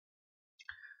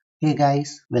Hey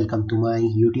guys, welcome to my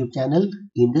YouTube channel.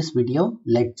 In this video,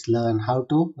 let's learn how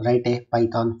to write a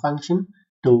Python function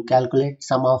to calculate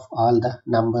sum of all the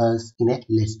numbers in a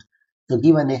list. So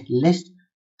given a list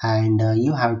and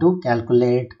you have to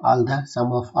calculate all the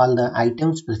sum of all the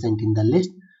items present in the list,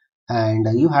 and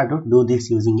you have to do this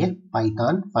using a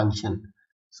Python function.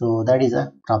 So that is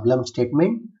a problem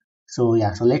statement. So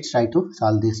let's try to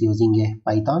solve this using a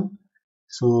Python.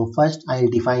 So first I'll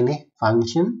define a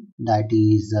function that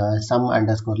is sum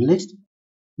underscore list.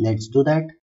 Let's do that.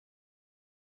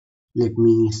 Let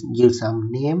me give some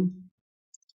name,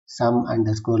 sum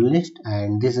underscore list,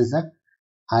 and this is the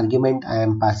argument I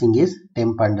am passing is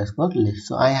temp underscore list.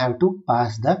 So I have to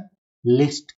pass the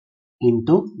list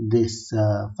into this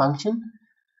function.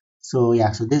 So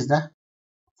this is the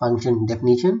function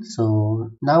definition.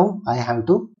 So now I have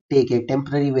to take a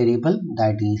temporary variable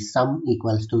that is sum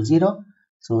equals to 0.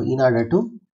 So in order to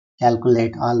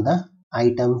calculate all the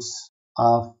items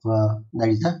of that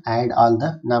is the add all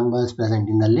the numbers present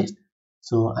in the list.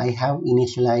 So I have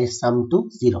initialized sum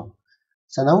to 0.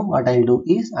 So now what I'll do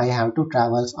is I have to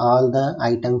traverse all the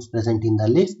items present in the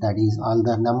list, that is all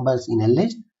the numbers in a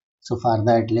list. So for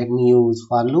that let me use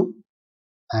for loop,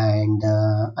 and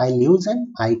I'll use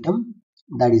an item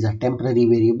that is a temporary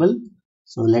variable.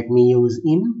 So let me use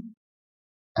in,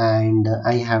 and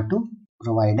I have to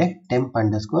provide a temp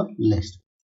underscore list.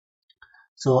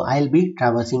 So I'll be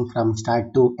traversing from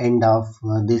start to end of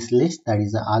this list, that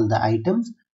is all the items,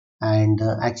 and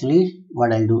actually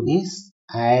what I'll do is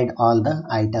add all the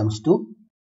items to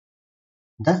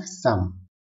the sum.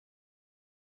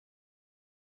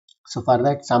 So for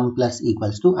that sum plus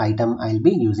equals to item I'll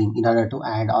be using in order to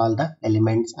add all the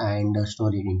elements and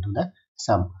store it into the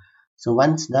sum. So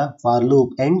once the for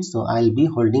loop ends, so I'll be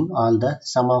holding all the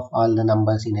sum of all the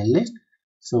numbers in a list.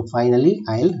 So finally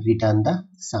I'll return the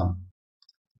sum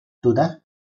to the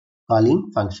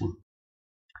calling function.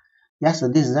 Yeah, so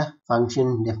this is the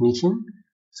function definition.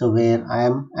 So where I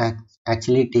am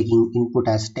actually taking input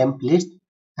as temp list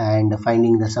and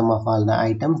finding the sum of all the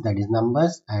items, that is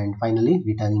numbers, and finally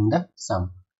returning the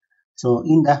sum. So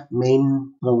in the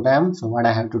main program, so what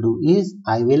I have to do is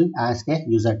I will ask a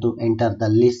user to enter the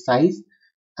list size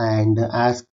and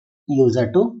ask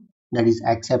user to, that is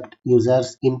accept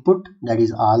user's input, that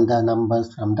is all the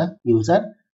numbers from the user,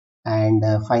 and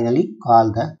finally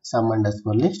call the sum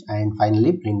underscore list and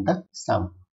finally print the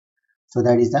sum. So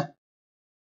that is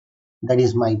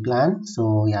my plan.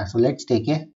 So yeah, so let's take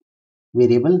a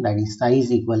variable that is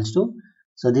size equals to,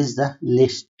 so this is the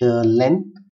list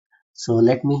length. So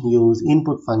let me use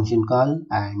input function call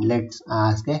and let's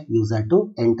ask a user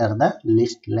to enter the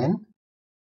list length.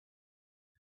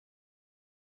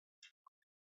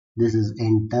 This is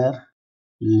enter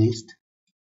list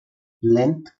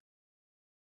length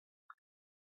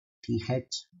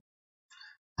th,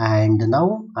 and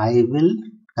now I will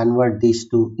convert this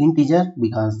to integer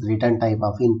because return type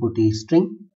of input is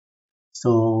string.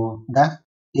 So the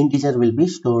integer will be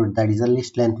stored, that is the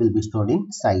list length will be stored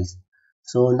in size.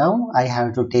 So now I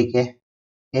have to take a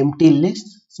empty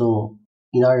list. So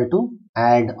in order to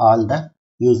add all the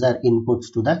user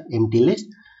inputs to the empty list,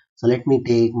 so let me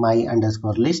take my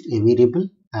underscore list, a variable,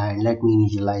 and let me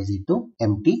initialize it to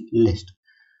empty list.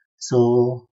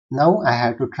 So now I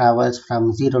have to traverse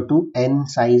from 0 to n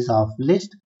size of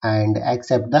list and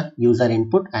accept the user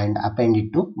input and append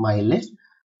it to my list.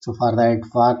 So for that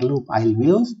for loop I'll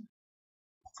use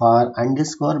for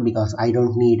underscore because I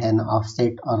don't need an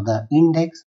offset or the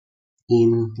index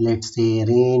in, let's say,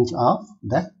 range of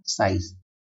the size.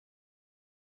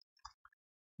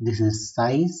 This is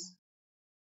size.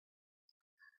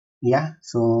 Yeah,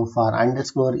 so for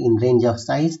underscore in range of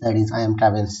size, that is I am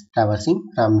traversing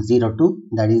from 0 to,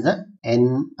 that is the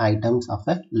n items of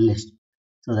a list.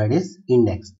 So that is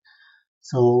index.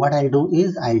 So what I'll do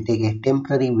is I'll take a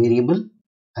temporary variable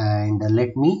and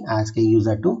let me ask a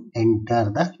user to enter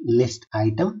the list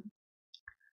item.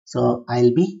 So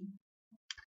I'll be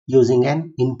using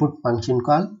an input function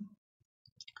call.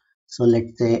 So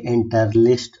let's say enter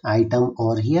list item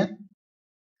over here,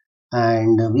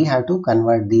 and we have to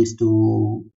convert these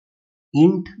to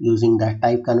int using the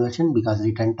type conversion because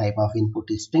return type of input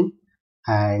is string,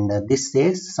 and this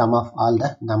says sum of all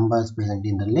the numbers present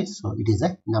in the list, so it is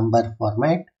a number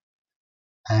format.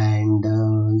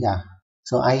 And yeah,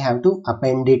 so I have to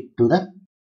append it to the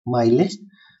my list.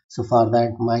 So for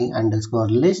that my underscore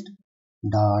list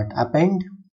dot append,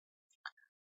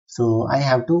 so I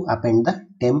have to append the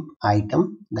temp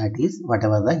item, that is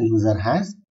whatever the user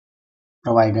has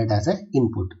provided as an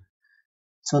input.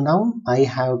 So now I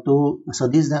have to, so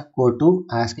this is the code to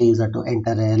ask a user to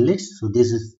enter a list. So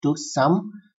this is to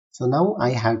sum. So now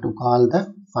I have to call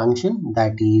the function,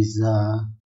 that is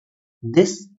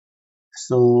this.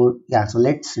 So yeah, so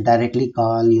let's directly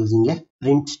call using a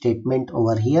print statement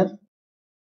over here.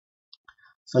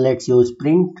 So let's use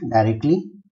print directly,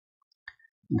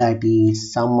 that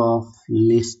is sum of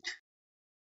list,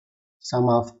 sum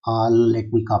of all.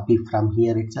 Let me copy from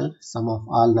here itself. Sum of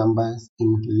all numbers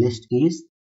in list is,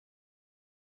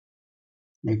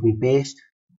 let me paste,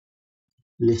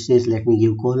 list is, let me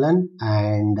give colon,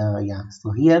 and yeah,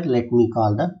 so here let me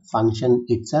call the function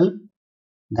itself,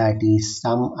 that is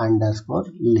sum underscore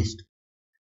list,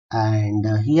 and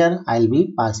here I'll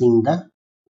be passing the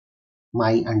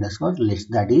my underscore list,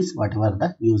 that is whatever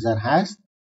the user has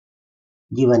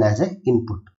given as a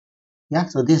input. Yeah,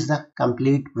 so this is the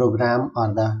complete program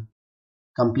or the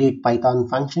complete Python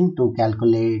function to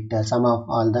calculate the sum of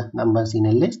all the numbers in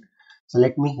a list. So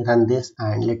let me run this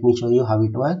and let me show you how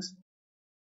it works.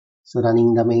 So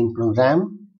running the main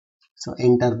program. So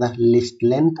enter the list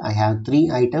length. I have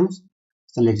 3 items.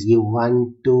 So let's give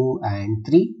 1, 2 and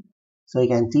 3. So you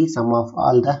can see sum of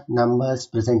all the numbers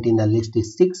present in the list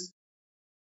is 6.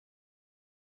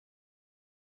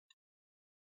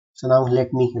 So now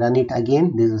let me run it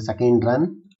again. This is the second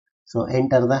run. So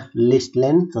enter the list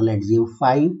length. So let's give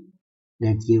 5.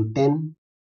 Let's give 10,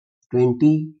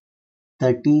 20,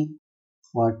 30,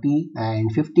 40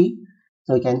 and 50.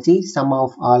 So you can see sum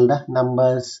of all the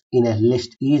numbers in a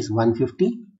list is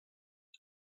 150.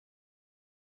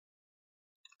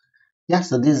 Yeah,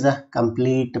 so this is a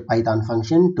complete Python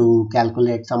function to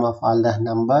calculate sum of all the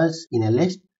numbers in a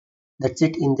list. That's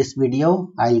it in this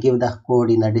video. I'll give the code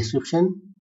in the description.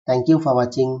 Thank you for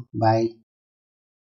watching. Bye.